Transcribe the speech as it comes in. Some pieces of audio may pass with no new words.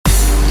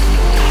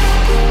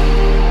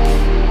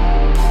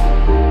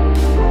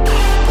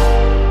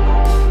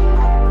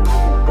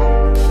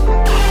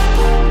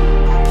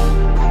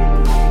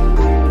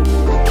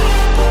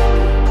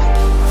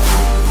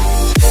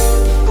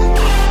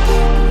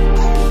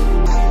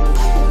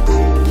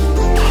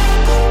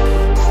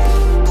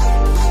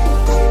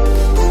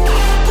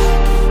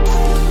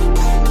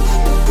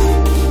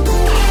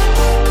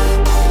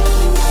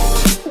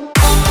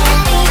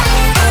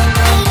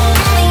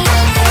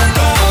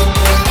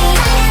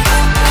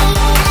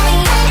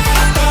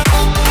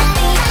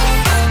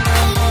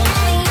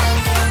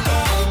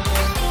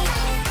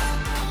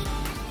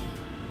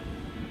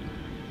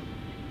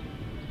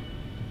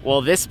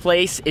Well, this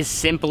place is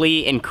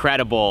simply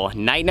incredible.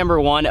 Night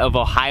number 1 of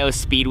OHIO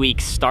Speedweek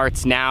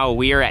starts now.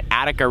 We are at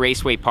Attica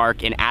Raceway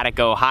Park in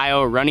Attica,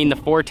 Ohio, running the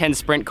 410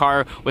 sprint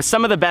car with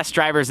some of the best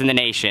drivers in the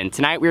nation.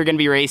 Tonight, we're going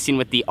to be racing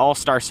with the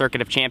All-Star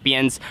Circuit of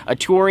Champions, a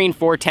touring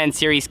 410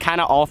 series kind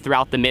of all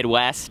throughout the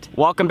Midwest.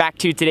 Welcome back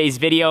to today's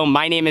video.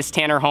 My name is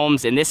Tanner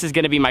Holmes, and this is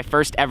going to be my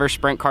first ever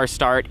sprint car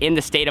start in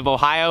the state of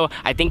Ohio.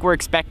 I think we're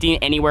expecting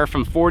anywhere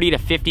from 40 to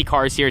 50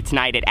 cars here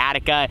tonight at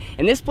Attica,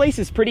 and this place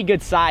is pretty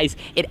good size.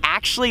 It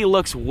actually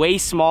looks way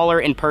smaller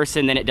in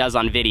person than it does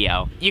on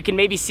video. You can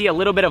maybe see a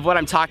little bit of what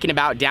I'm talking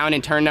about down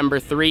in turn number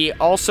 3.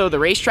 Also, the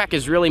racetrack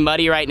is really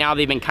muddy right now.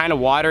 They've been kind of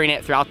watering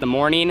it throughout the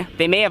morning.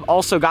 They may have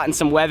also gotten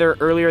some weather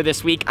earlier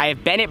this week. I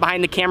have Bennett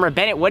behind the camera.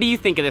 Bennett, what do you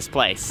think of this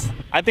place?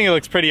 I think it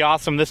looks pretty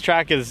awesome. This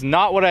track is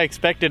not what I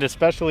expected,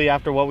 especially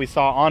after what we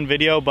saw on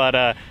video, but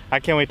I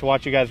can't wait to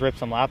watch you guys rip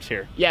some laps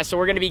here. Yeah, so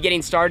we're gonna be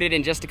getting started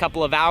in just a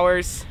couple of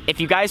hours.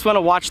 If you guys wanna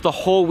watch the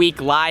whole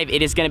week live,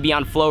 it is gonna be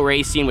on Flow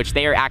Racing, which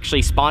they are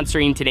actually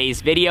sponsoring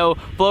today's video.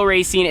 Flow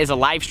Racing is a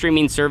live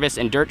streaming service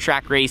in dirt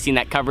track racing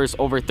that covers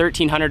over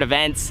 1,300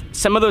 events.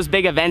 Some of those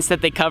big events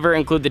that they cover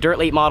include the Dirt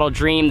Late Model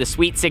Dream, the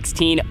Sweet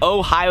 16,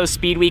 OHIO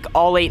Speedweek,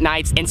 all 8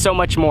 nights, and so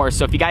much more.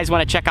 So if you guys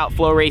wanna check out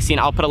Flow Racing,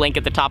 I'll put a link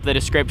at the top of the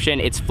description.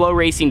 It's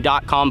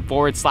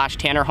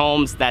flowracing.com/Tanner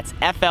Holmes. That's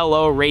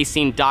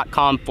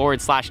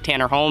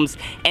floracing.com/Tanner Holmes.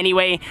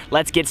 Anyway,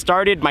 let's get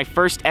started. My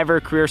first ever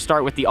career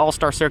start with the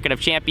All-Star Circuit of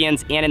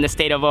Champions and in the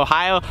state of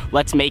Ohio.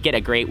 Let's make it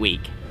a great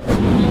week.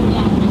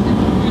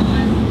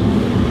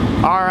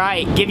 All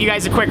right, give you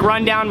guys a quick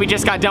rundown. We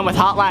just got done with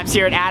hot laps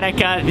here at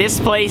Attica. This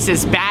place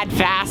is bad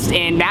fast,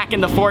 and back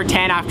in the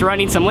 410 after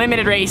running some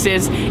limited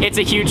races, it's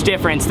a huge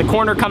difference. The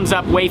corner comes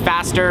up way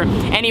faster.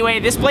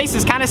 Anyway, this place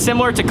is kind of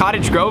similar to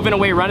Cottage Grove in a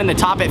way, running the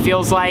top it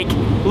feels like.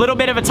 A little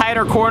bit of a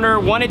tighter corner.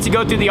 Wanted to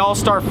go through the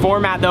All-Star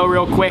format though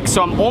real quick,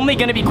 so I'm only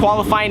gonna be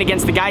qualifying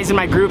against the guys in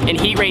my group and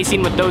heat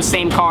racing with those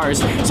same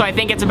cars. So I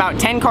think it's about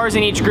 10 cars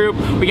in each group.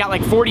 We got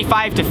like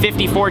 45 to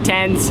 50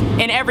 410s,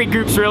 and every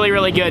group's really,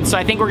 really good. So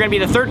I think we're gonna be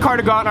the third car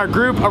to go out in our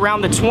group,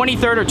 around the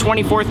 23rd or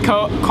 24th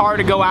car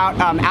to go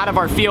out of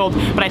our field.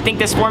 But I think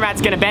this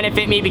format's gonna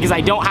benefit me because I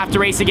don't have to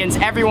race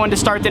against everyone to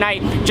start the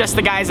night, just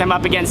the guys I'm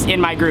up against in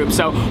my group.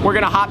 So we're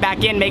gonna hop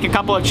back in, make a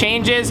couple of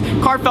changes.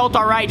 Car felt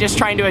all right, just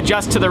trying to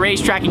adjust to the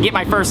racetrack and get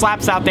my first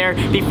laps out there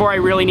before I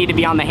really need to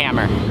be on the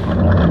hammer.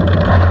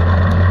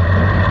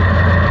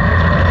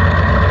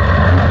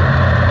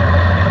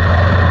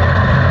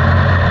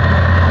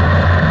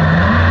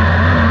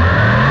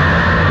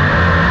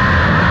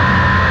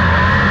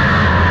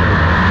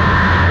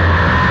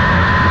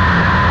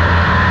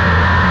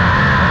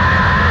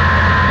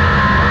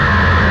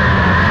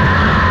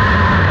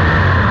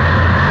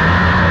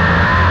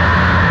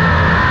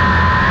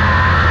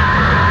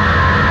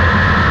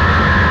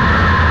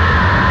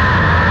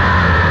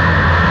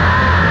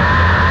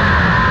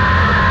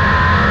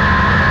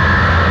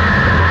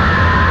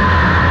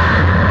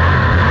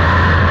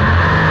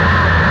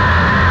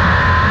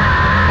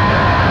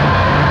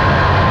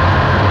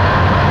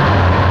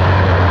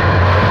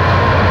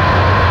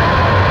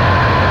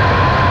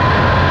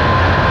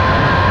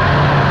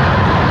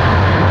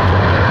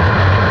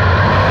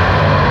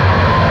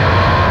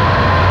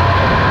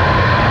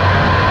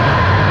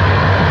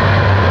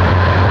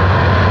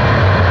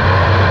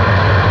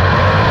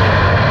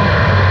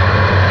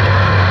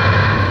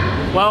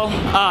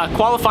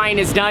 Qualifying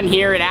is done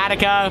here at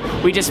Attica.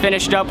 We just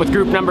finished up with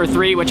group number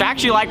 3, which I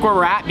actually like where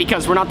we're at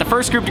because we're not the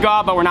first group to go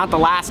out, but we're not the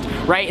last,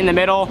 right in the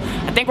middle.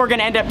 I think we're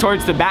gonna end up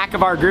towards the back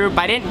of our group.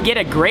 I didn't get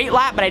a great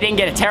lap, but I didn't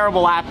get a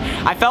terrible lap.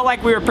 I felt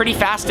like we were pretty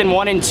fast in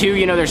 1 and 2.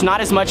 You know, there's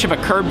not as much of a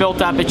curb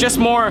built up. It's just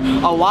more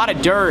a lot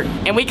of dirt.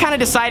 And we kind of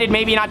decided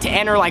maybe not to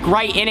enter like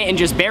right in it and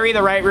just bury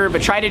the right rear,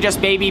 but try to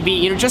just baby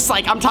beat, you know, just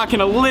like I'm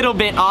talking a little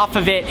bit off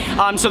of it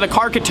so the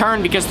car could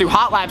turn, because through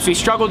hot laps we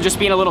struggled just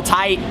being a little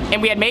tight,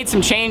 and we had made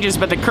some changes,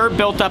 but the curb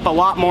built up a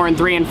lot more in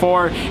 3 and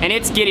 4, and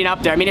it's getting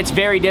up there. I mean, it's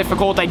very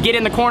difficult. I get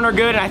in the corner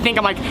good, and I think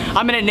I'm like,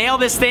 I'm gonna nail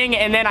this thing,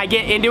 and then I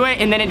get into it,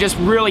 and then it just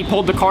really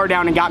pulled the car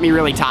down and got me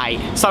really tight.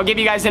 So I'll give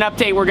you guys an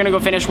update. We're gonna go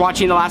finish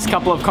watching the last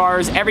couple of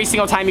cars. Every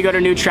single time you go to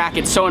a new track,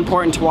 it's so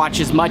important to watch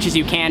as much as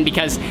you can,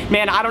 because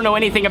man, I don't know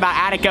anything about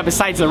Attica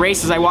besides the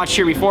races I watched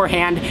here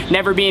beforehand.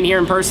 Never being here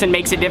in person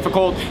makes it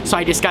difficult, so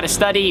I just gotta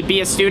study,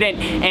 be a student,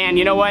 and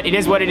you know what? It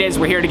is what it is.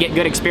 We're here to get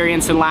good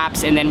experience in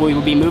laps, and then we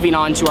will be moving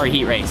on to our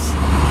heat race.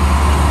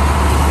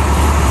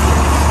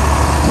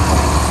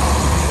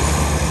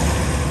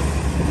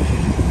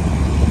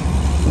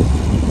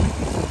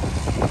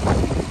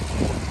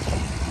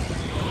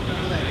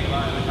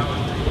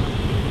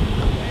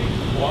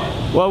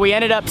 Well, we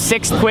ended up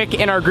 6th quick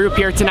in our group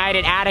here tonight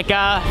at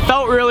Attica.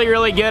 Felt really,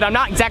 really good. I'm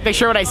not exactly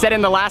sure what I said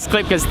in the last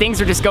clip because things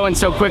are just going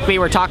so quickly.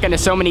 We're talking to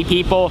so many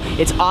people.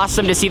 It's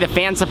awesome to see the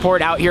fan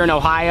support out here in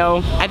Ohio.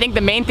 I think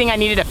the main thing I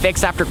needed to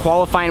fix after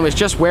qualifying was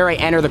just where I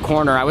enter the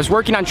corner. I was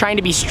working on trying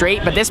to be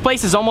straight, but this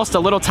place is almost a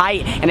little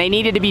tight, and I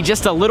needed to be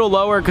just a little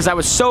lower because I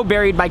was so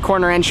buried by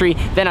corner entry,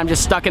 then I'm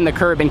just stuck in the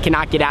curb and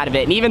cannot get out of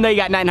it. And even though you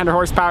got 900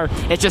 horsepower,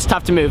 it's just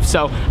tough to move.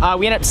 So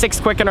we ended up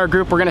 6th quick in our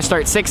group. We're gonna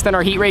start 6th in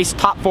our heat race.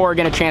 Top 4 are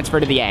gonna transfer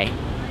to the A.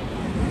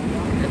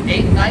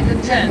 8, 9,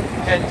 and 10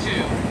 head to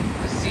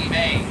the C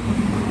main.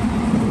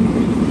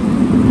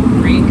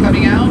 Green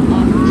coming out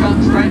on the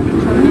jump stripe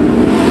and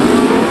turn.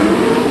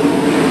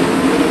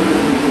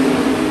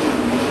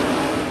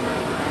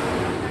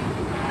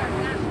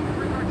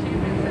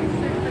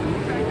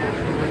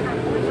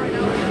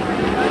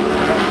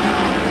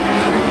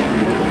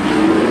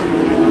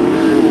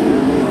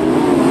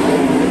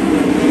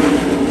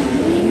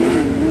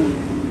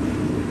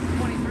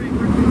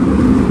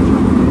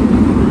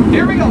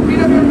 Here we go, feet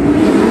up here.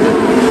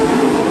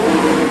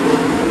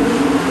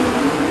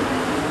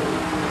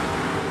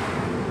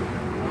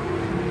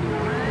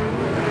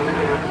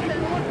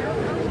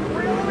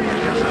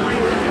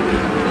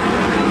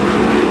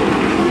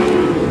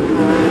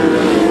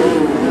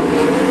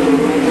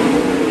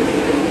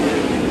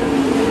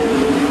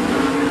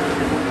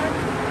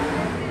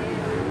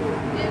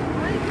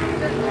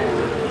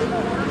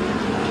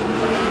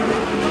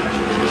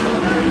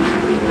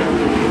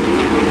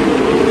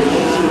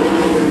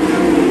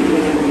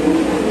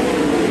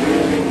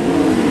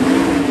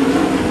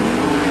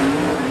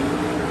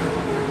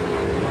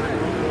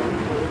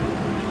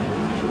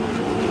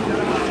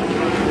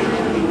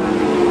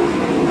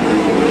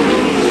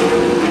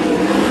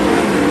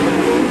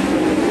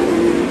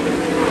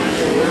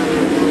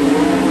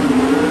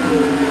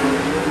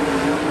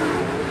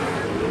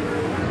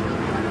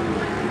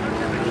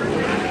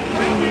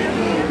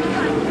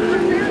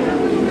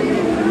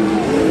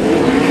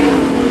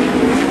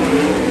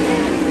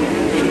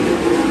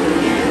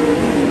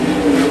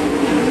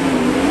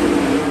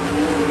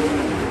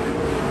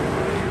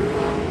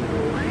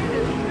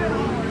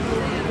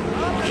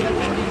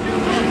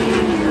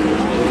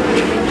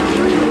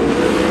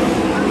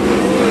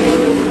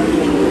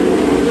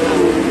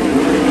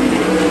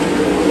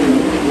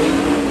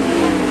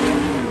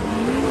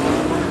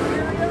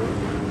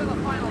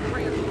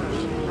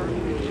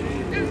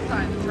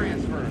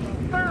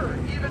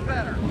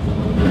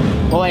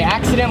 Well, I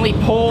accidentally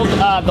pulled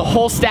the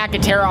whole stack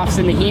of tear-offs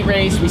in the heat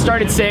race. We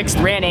started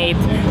 6th, ran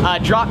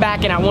 8th, dropped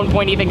back, and at one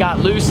point even got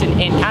loose and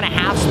kind of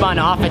half-spun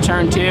off of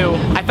turn 2.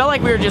 I felt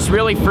like we were just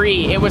really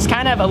free. It was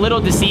kind of a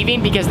little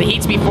deceiving because the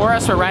heats before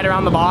us were right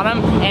around the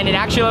bottom, and it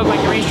actually looked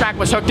like the racetrack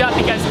was hooked up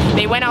because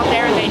they went out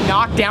there and they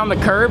knocked down the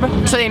curb.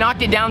 So they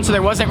knocked it down so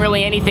there wasn't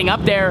really anything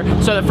up there.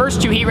 So the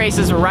first 2 heat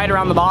races were right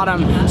around the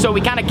bottom. So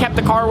we kind of kept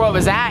the car where it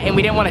was at, and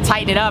we didn't want to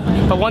tighten it up.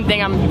 But one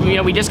thing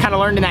we just kind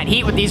of learned in that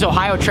heat with these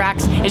Ohio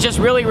tracks is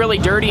just really, really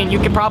dirty, and you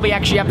could probably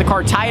actually have the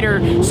car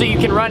tighter so you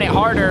can run it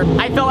harder.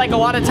 I feel like a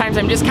lot of times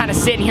I'm just kind of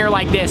sitting here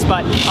like this,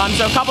 but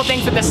so a couple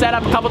things with the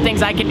setup, a couple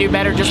things I can do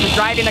better just with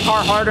driving the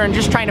car harder and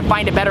just trying to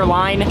find a better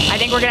line. I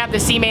think we're gonna have the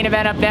C main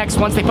event up next.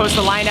 Once they post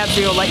the lineup, so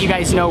we'll let you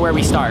guys know where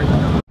we start.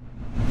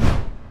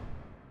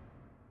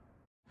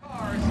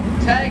 Cars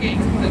tagging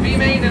the B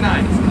main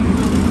tonight.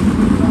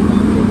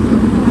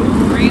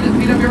 Green at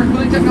PWR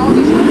Cooling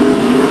Technologies.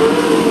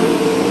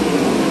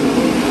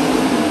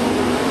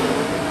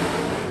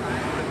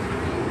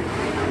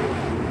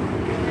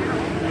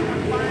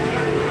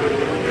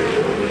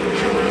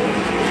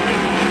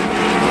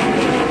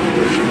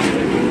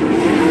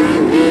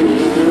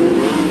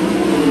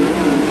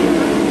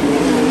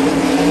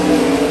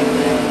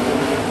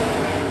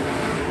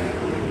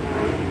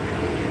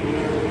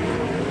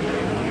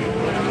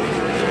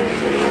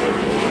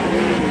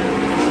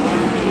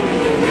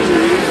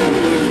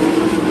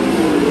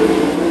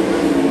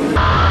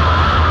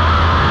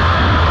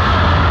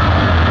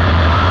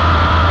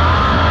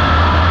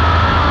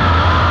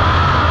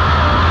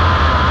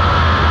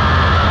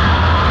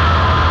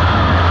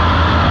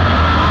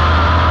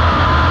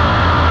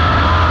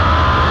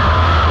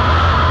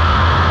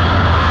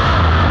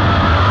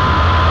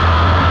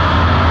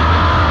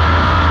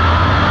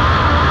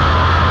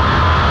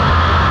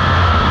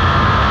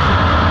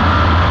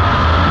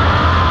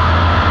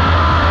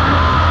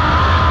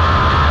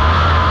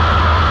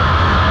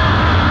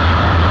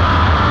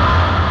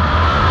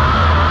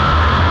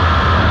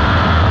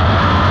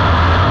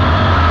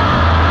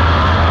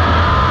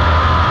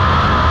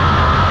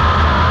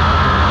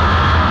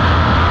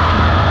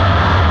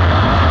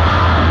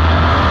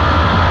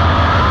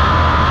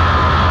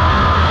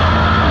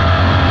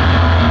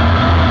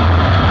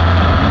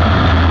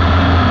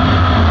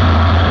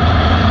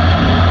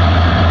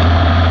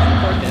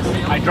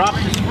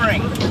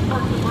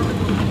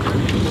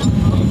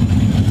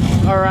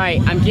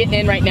 I'm getting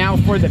in right now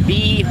for the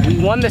B. We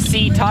won the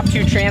C, top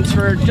 2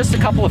 transfer, just a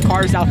couple of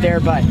cars out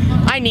there, but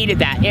I needed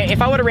that. If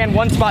I would have ran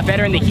one spot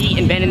better in the heat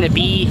and been in the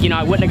B,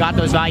 I wouldn't have got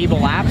those valuable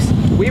laps.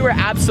 we were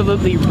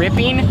absolutely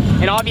ripping,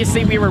 and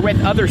obviously we were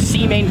with other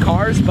C main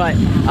cars, but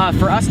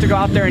for us to go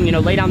out there and, you know,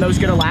 lay down those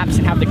good laps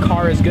and have the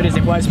car as good as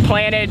it was,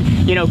 planted,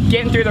 you know,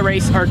 getting through the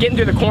race, or getting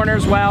through the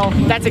corners well,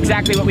 that's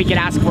exactly what we could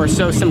ask for.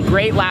 So some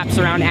great laps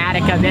around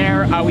Attica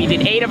there. We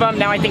did 8 of them.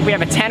 Now I think we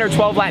have a 10 or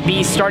 12 lap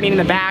beast starting in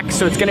the back,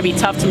 so it's going to be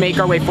tough to make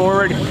our way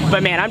forward.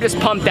 But man, I'm just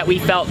pumped that we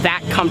felt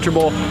that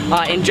comfortable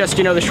in just,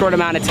 you know, the short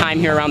amount of time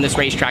here around this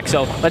racetrack.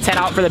 So let's head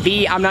out for the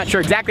B. I'm not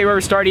sure exactly where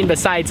we're starting,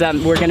 besides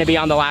we're going to be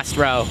on the last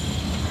row.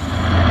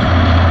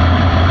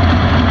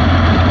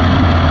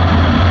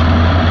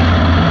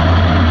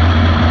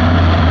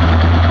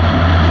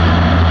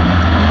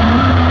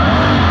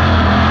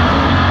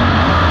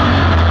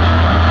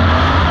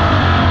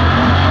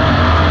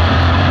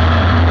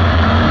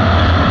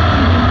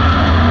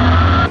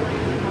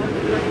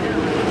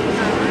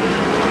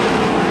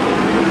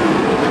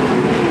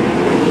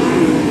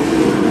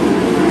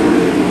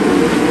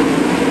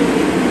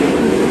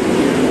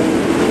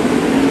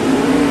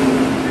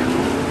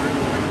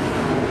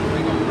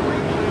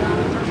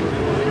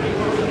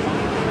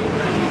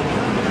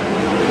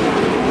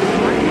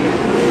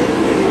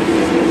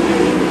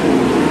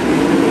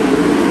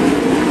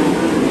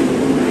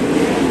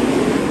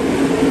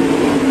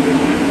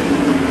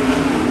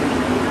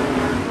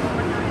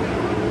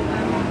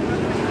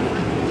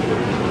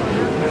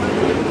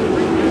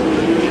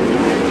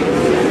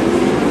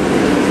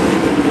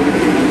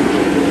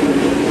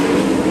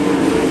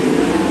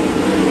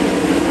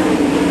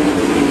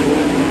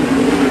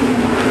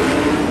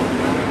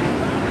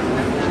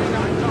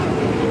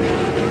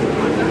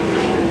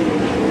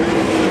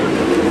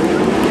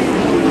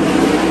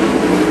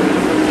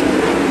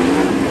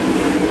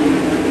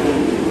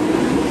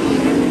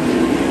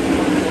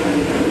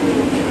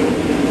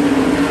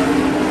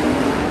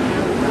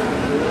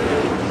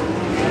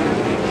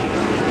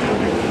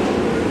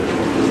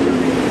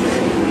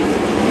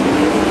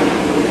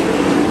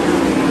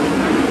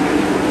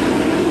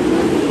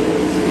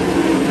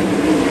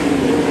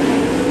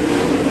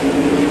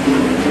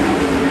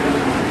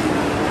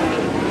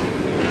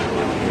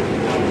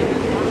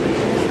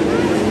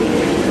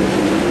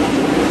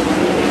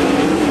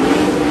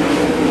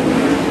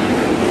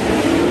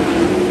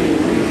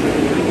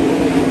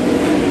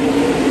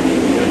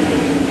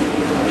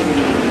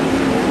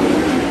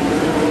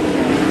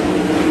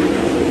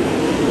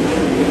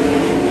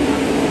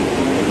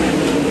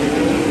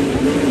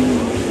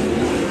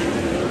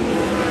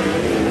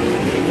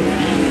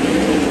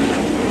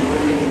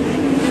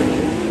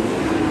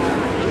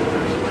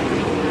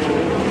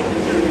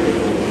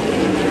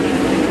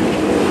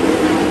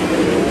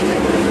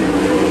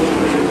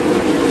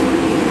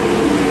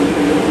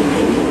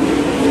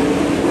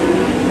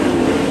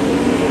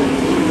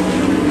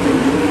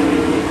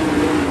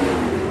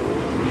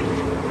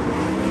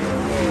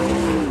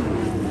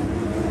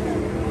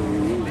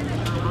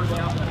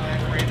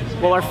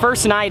 Well, our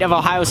first night of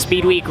OHIO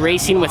Speedweek,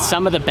 racing with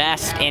some of the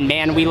best, and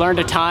man, we learned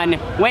a ton.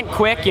 Went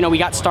quick, you know, we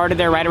got started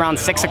there right around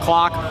 6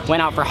 o'clock,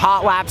 went out for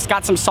hot laps,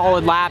 got some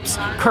solid laps,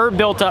 curb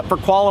built up for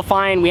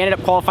qualifying. We ended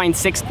up qualifying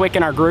 6th quick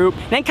in our group,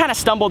 then kind of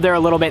stumbled there a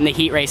little bit in the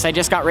heat race. I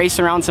just got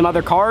racing around some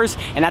other cars,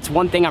 and that's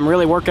one thing I'm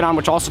really working on,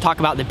 which I'll also talk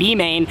about the B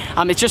main.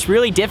 It's just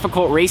really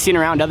difficult racing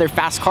around other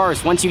fast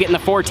cars. Once you get in the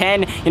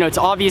 410, you know, it's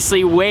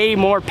obviously way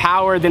more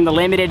power than the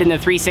limited and the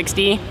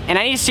 360, and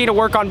I need to see to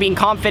work on being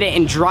confident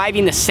in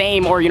driving the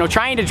same, or, you know,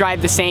 trying to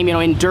drive the same, you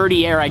know, in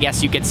dirty air, I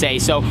guess you could say.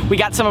 So we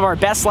got some of our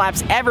best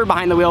laps ever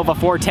behind the wheel of a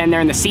 410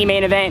 there in the C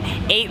main event.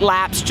 8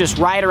 laps just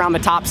right around the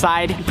top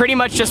side, pretty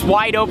much just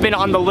wide open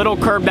on the little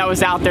curb that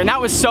was out there, and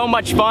that was so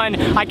much fun.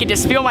 I could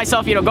just feel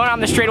myself, you know, going down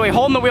the straightaway,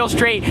 holding the wheel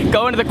straight,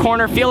 go into the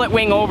corner, feel it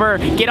wing over,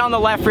 get on the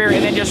left rear,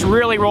 and then just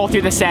really roll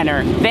through the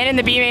center. Then in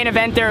the B main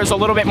event, there is a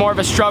little bit more of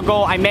a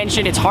struggle. I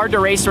mentioned it's hard to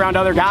race around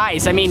other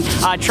guys. I mean,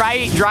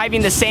 try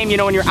driving the same, you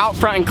know, when you're out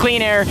front in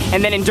clean air,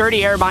 and then in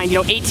dirty air behind, you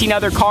know, 18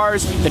 other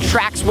cars. The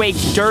track's way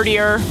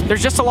dirtier.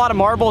 There's just a lot of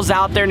marbles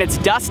out there, and it's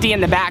dusty in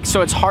the back,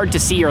 so it's hard to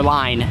see your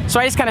line. So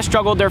I just kind of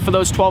struggled there for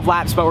those 12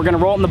 laps, but we're gonna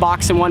roll in the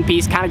box in one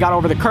piece. Kind of got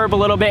over the curb a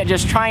little bit,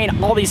 just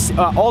trying all these,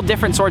 all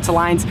different sorts of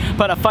lines.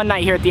 But a fun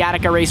night here at the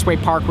Attica Raceway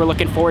Park. We're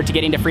looking forward to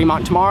getting to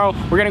Fremont tomorrow.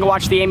 We're gonna go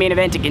watch the A main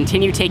event to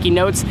continue taking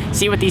notes,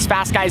 see what these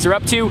fast guys are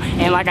up to,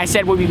 and like I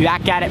said, we'll be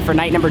back at it for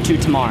night number 2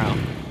 tomorrow.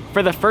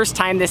 For the first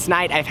time this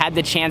night, I've had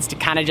the chance to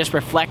kind of just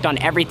reflect on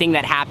everything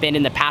that happened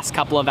in the past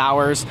couple of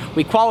hours.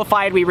 We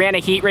qualified, we ran a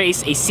heat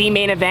race, a C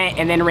main event,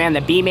 and then ran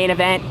the B main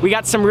event. We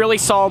got some really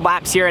solid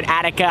laps here at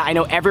Attica. I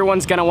know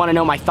everyone's gonna wanna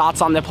know my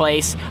thoughts on the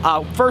place.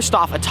 First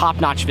off, a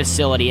top-notch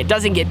facility. It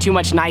doesn't get too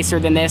much nicer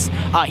than this.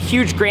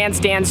 Huge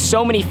grandstands,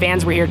 so many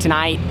fans were here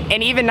tonight.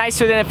 And even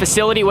nicer than the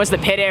facility was the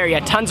pit area.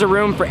 Tons of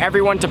room for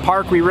everyone to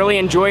park. We really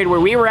enjoyed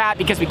where we were at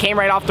because we came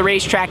right off the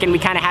racetrack and we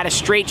kind of had a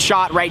straight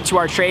shot right to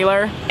our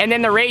trailer. And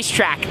then the racetrack.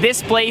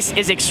 This place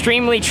is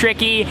extremely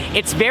tricky.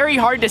 It's very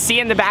hard to see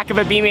in the back of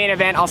a B main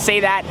event, I'll say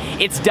that.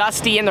 It's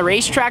dusty, and the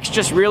racetrack's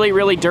just really,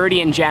 really dirty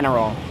in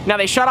general. Now,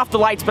 they shut off the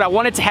lights, but I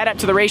wanted to head up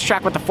to the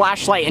racetrack with the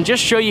flashlight and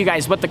just show you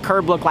guys what the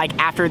curb looked like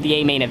after the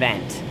A main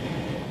event.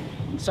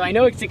 So I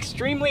know it's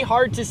extremely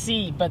hard to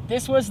see, but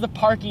this was the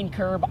parking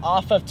curb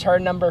off of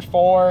turn number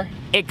 4.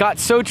 It got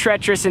so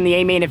treacherous in the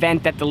A main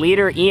event that the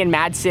leader, Ian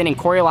Madsen and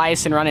Corey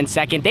Eliason, run in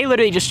second. They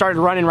literally just started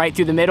running right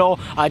through the middle,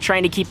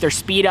 trying to keep their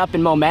speed up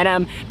and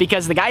momentum,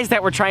 because the guys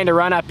that were trying to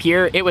run up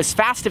here, it was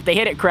fast if they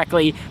hit it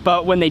correctly,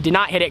 but when they did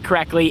not hit it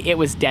correctly, it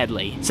was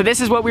deadly. So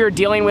this is what we were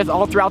dealing with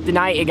all throughout the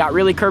night. It got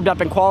really curbed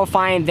up in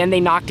qualifying, then they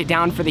knocked it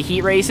down for the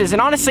heat races.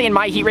 And honestly, in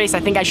my heat race,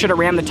 I think I should have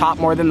ran the top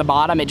more than the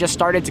bottom. It just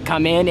started to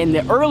come in. In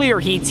the earlier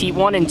heats, heat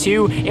 1 and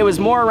 2, it was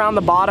more around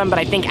the bottom, but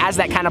I think as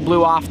that kind of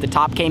blew off, the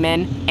top came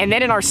in. And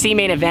then in our C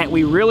main event,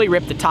 we really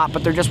ripped the top,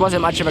 but there just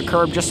wasn't much of a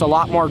curb, just a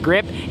lot more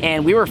grip,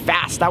 and we were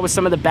fast. That was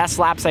some of the best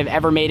laps I've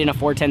ever made in a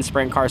 410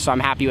 sprint car, so I'm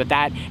happy with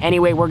that.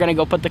 Anyway, we're gonna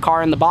go put the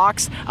car in the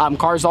box.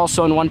 Car's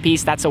also in one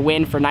piece. That's a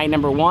win for night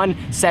number 1.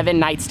 7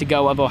 nights to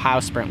go of Ohio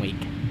Sprint Week.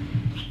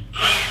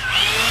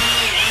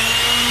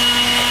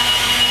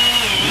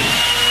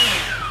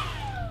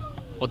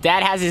 Well,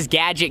 Dad has his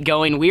gadget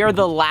going. We are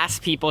the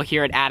last people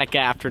here at Attica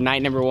after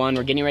night number 1.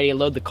 We're getting ready to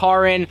load the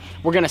car in.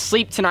 We're gonna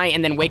sleep tonight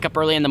and then wake up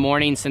early in the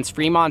morning. Since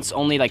Fremont's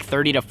only like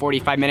 30 to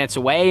 45 minutes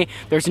away,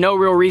 there's no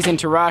real reason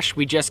to rush.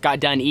 We just got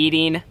done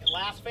eating.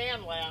 Last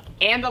fan left.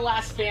 And the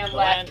last fan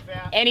left.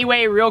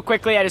 Anyway, real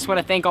quickly, I just want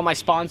to thank all my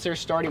sponsors,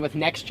 starting with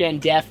Next Gen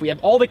Def. We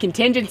have all the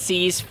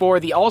contingencies for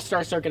the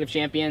All-Star Circuit of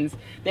Champions.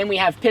 Then we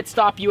have Pit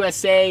Stop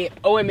USA,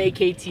 OMA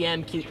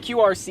KTM,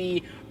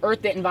 QRC,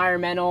 Earth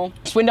Environmental,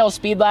 Swindell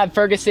Speed Lab,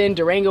 Ferguson,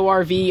 Durango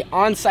RV,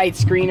 On-Site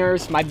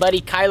Screeners, my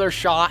buddy Kyler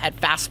Shaw at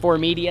Fast 4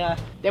 Media.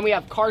 Then we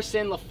have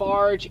Carson,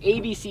 Lafarge,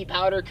 ABC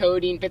Powder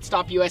Coating, Pit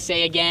Stop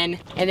USA again,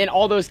 and then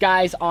all those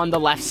guys on the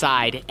left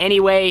side.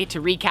 Anyway,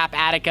 to recap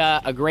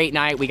Attica, a great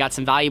night. We got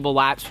some valuable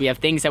laps. We have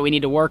things that we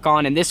need to work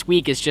on, and this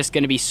week is just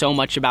gonna be so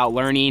much about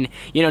learning.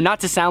 You know,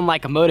 not to sound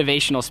like a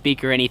motivational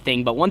speaker or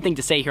anything, but one thing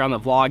to say here on the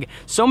vlog,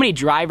 so many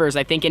drivers,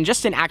 I think, and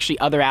just in actually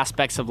other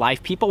aspects of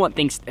life, people want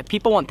things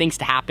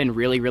to happen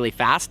really, really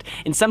fast.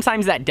 And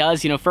sometimes that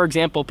does, you know, for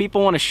example,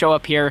 people wanna show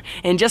up here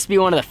and just be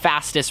one of the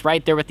fastest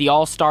right there with the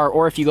All-Star,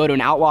 or if you go to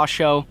an Outlaw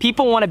show,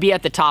 people want to be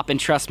at the top, and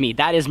trust me,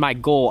 that is my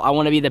goal. I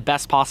want to be the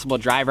best possible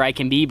driver I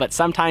can be, but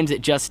sometimes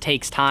it just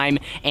takes time,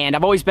 and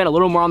I've always been a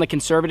little more on the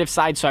conservative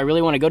side, so I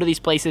really want to go to these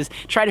places,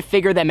 try to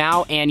figure them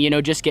out, and, you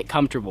know, just get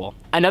comfortable.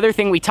 Another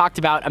thing we talked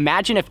about,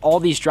 imagine if all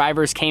these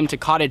drivers came to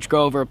Cottage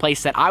Grove, or a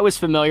place that I was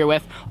familiar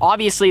with.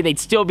 Obviously, they'd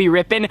still be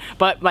ripping,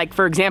 but like,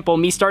 for example,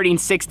 me starting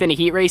 6th in a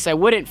heat race, I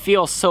wouldn't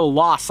feel so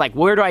lost. Like,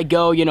 where do I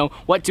go? You know,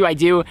 what do I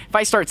do? If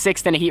I start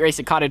 6th in a heat race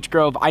at Cottage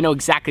Grove, I know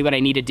exactly what I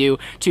need to do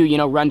to, you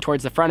know, run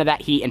towards the front of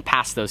that heat and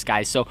pass those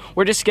guys. So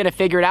we're just gonna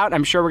figure it out.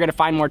 I'm sure we're gonna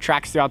find more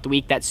tracks throughout the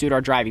week that suit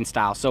our driving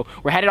style. So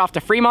we're headed off to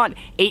Fremont.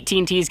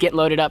 18T's getting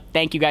loaded up.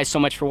 Thank you guys so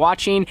much for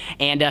watching,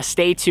 and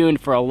stay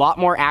tuned for a lot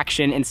more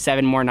action and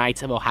 7 more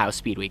nights of Ohio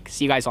Speed Week.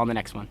 See you guys on the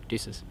next one.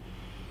 Deuces.